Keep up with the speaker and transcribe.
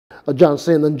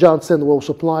Johnson & Johnson will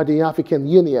supply the African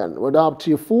Union with up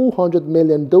to 400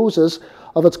 million doses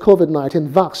of its COVID-19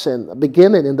 vaccine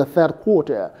beginning in the third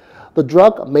quarter. The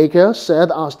drug maker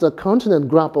said as the continent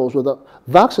grapples with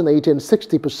vaccinating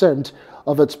 60%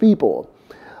 of its people.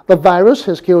 The virus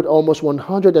has killed almost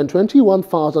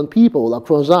 121,000 people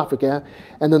across Africa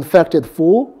and infected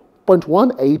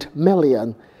 4.18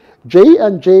 million.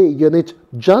 J&J unit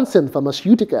Johnson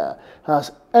Pharmaceutica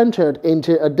has entered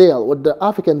into a deal with the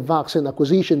African Vaccine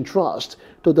Acquisition Trust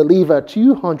to deliver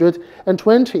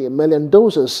 220 million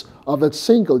doses of its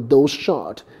single-dose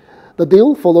shot. The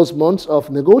deal follows months of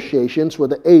negotiations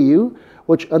with the AU,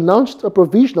 which announced a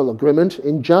provisional agreement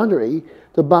in January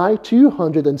to buy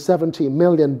 270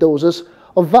 million doses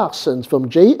of vaccines from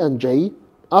J&J,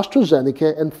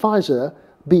 AstraZeneca and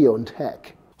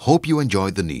Pfizer-BioNTech. Hope you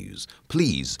enjoyed the news.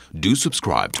 Please do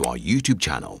subscribe to our YouTube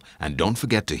channel and don't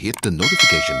forget to hit the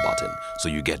notification button so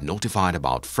you get notified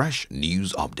about fresh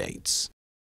news updates.